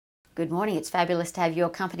Good morning. It's fabulous to have your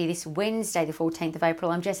company this Wednesday, the 14th of April.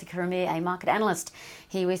 I'm Jessica Amir, a market analyst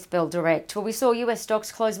here with Bell Direct. Well, we saw US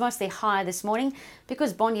stocks close mostly higher this morning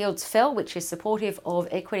because bond yields fell, which is supportive of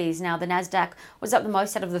equities. Now, the Nasdaq was up the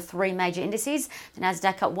most out of the three major indices. The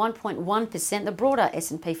Nasdaq up 1.1%, the broader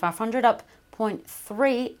S&P 500 up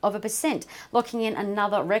 0.3%, locking in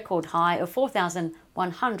another record high of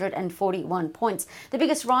 4,141 points. The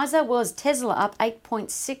biggest riser was Tesla, up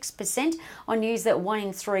 8.6% on news that 1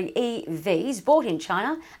 in 3 EVs bought in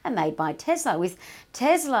China are made by Tesla, with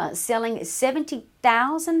Tesla selling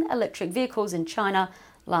 70,000 electric vehicles in China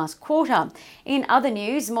last quarter. In other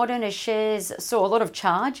news, Moderna shares saw a lot of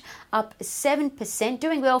charge, up 7%,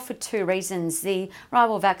 doing well for two reasons. The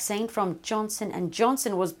rival vaccine from Johnson &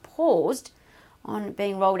 Johnson was paused on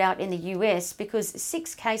being rolled out in the US because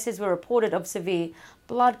 6 cases were reported of severe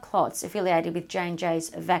blood clots affiliated with J&J's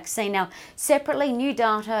vaccine. Now, separately, new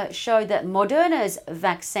data showed that Moderna's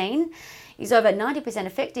vaccine is over 90%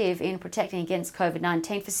 effective in protecting against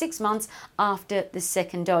COVID-19 for 6 months after the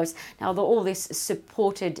second dose. Now, all this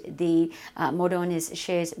supported the Moderna's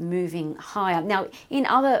shares moving higher. Now, in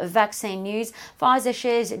other vaccine news, Pfizer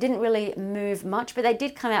shares didn't really move much, but they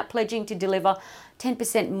did come out pledging to deliver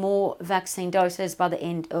 10% more vaccine doses by the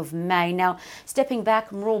end of May. Now, stepping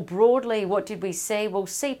back more broadly, what did we see? Well,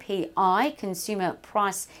 CPI, Consumer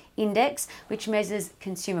Price Index, which measures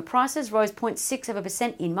consumer prices, rose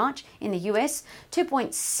 0.6% in March in the US,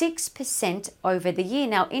 2.6% over the year.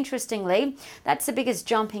 Now, interestingly, that's the biggest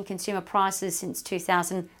jump in consumer prices since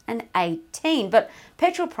 2018. But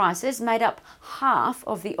petrol prices made up half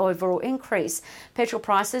of the overall increase. Petrol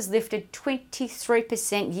prices lifted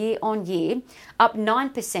 23% year on year, up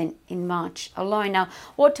 9% in March alone. Now,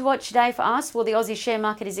 what to watch today for us? Well, the Aussie share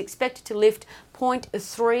market is expected to lift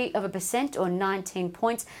 0.3% or 19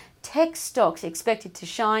 points. Tech stocks expected to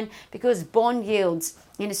shine because bond yields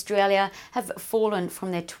in Australia have fallen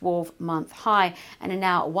from their 12-month high and are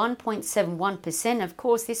now 1.71%. Of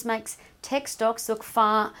course, this makes tech stocks look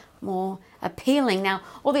far more appealing. Now,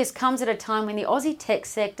 all this comes at a time when the Aussie tech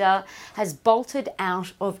sector has bolted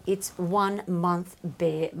out of its 1-month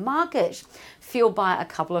bear market, fueled by a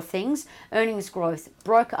couple of things: earnings growth,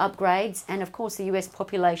 broker upgrades, and of course the US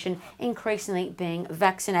population increasingly being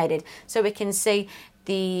vaccinated. So we can see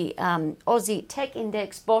the Aussie Tech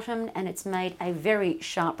Index bottomed and it's made a very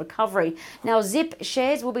sharp recovery. Now, Zip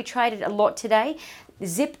shares will be traded a lot today.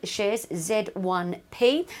 Zip shares,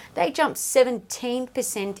 Z1P, they jumped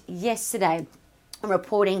 17% yesterday,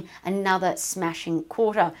 reporting another smashing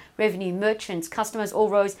quarter. Revenue, merchants, customers all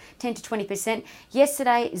rose 10 to 20%.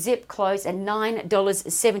 Yesterday, Zip closed at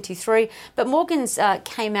 $9.73, but Morgans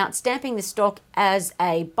came out stamping the stock as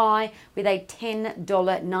a buy with a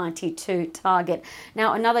 $10.92 target.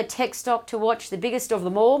 Now, another tech stock to watch, the biggest of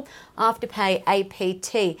them all, Afterpay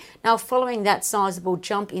APT. Now, following that sizable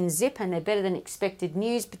jump in Zip and their better than expected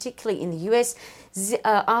news, particularly in the US,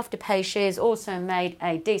 Afterpay shares also made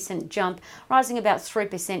a decent jump, rising about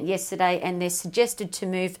 3% yesterday, and they're suggested to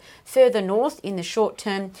move further north in the short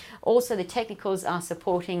term. Also, the technicals are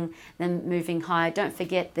supporting them moving higher. Don't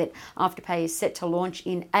forget that Afterpay is set to launch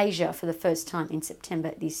in Asia for the first time in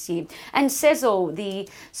September this year. And Sezzle, the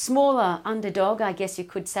smaller underdog, I guess you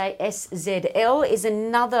could say, SZL, is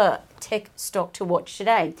another tech stock to watch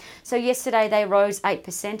today. So yesterday they rose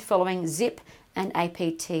 8% following Zip and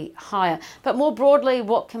APT higher. But more broadly,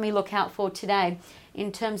 what can we look out for today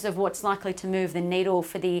in terms of what's likely to move the needle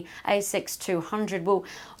for the ASX 200? Well,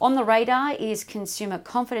 on the radar is consumer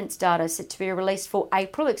confidence data set to be released for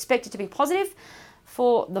April, expected to be positive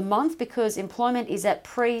for the month because employment is at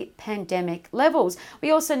pre-pandemic levels. We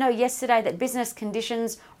also know yesterday that business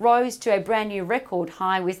conditions rose to a brand new record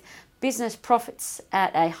high, with business profits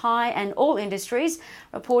at a high and all industries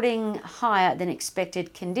reporting higher than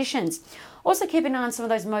expected conditions. Also, keep an eye on some of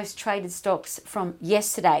those most traded stocks from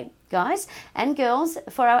yesterday, guys and girls.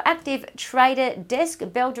 For our active trader desk,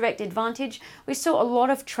 Bell Direct Advantage, we saw a lot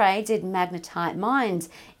of trades in Magnetite Mines,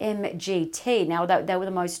 MGT. Now, they were the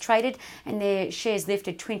most traded and their shares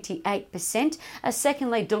lifted 28%.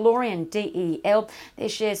 Secondly, DeLorean, DEL, their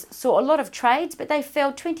shares saw a lot of trades, but they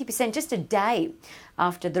fell 20% just a day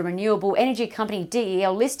after the renewable energy company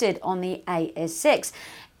DEL listed on the ASX.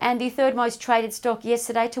 And the third most traded stock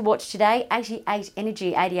yesterday to watch today, 88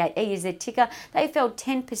 Energy, 88E is their ticker. They fell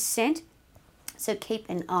 10%. So keep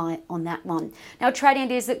an eye on that one. Now, trading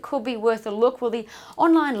ideas that could be worth a look. Well, the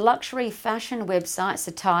online luxury fashion website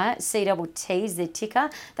Satire, CTT is their ticker.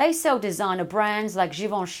 They sell designer brands like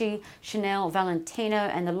Givenchy, Chanel, Valentino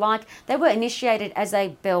and the like. They were initiated as a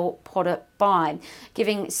Bell Potter buy,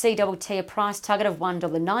 giving CTT a price target of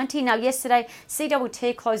 $1.90. Now, yesterday,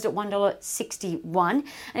 CTT closed at $1.61 and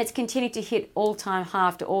it's continued to hit all-time high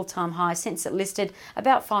after all-time high since it listed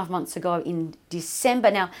about 5 months ago in December.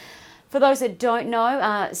 Now, for those that don't know,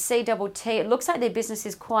 CTT, it looks like their business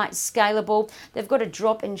is quite scalable. They've got a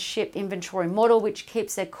drop and ship inventory model, which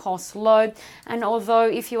keeps their costs low. And although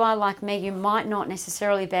if you are like me, you might not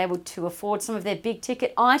necessarily be able to afford some of their big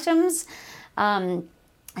ticket items,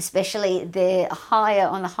 especially they're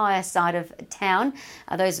on the higher side of town,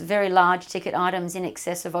 those very large ticket items in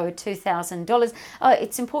excess of over $2,000.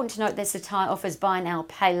 It's important to note that Satire offers buy now,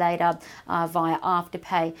 pay later via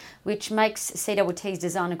Afterpay, which makes CTT's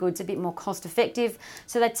designer goods a bit more cost effective.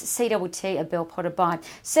 So that's CTT, a Bell Potter buy.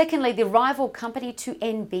 Secondly, the rival company to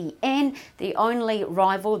NBN, the only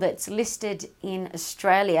rival that's listed in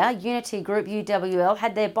Australia, Unity Group, UWL,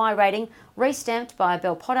 had their buy rating restamped by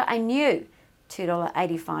Bell Potter, a new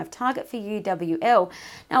 $2.85 target for UWL.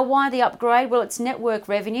 Now, why the upgrade? Well, its network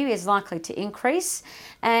revenue is likely to increase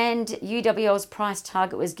and UWL's price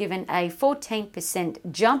target was given a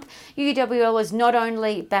 14% jump. UWL is not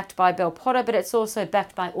only backed by Bell Potter, but it's also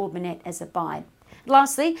backed by Ord Minnett as a buy.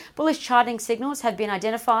 Lastly, bullish charting signals have been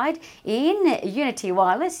identified in Unity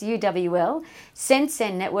Wireless, UWL,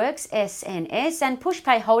 Sensen Networks, SNS, and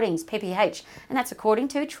Pushpay Holdings, PPH, and that's according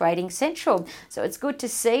to Trading Central. So it's good to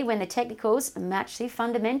see when the technicals match the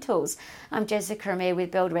fundamentals. I'm Jessica Amir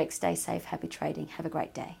with Bell Direct. Stay safe, happy trading. Have a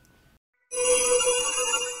great day.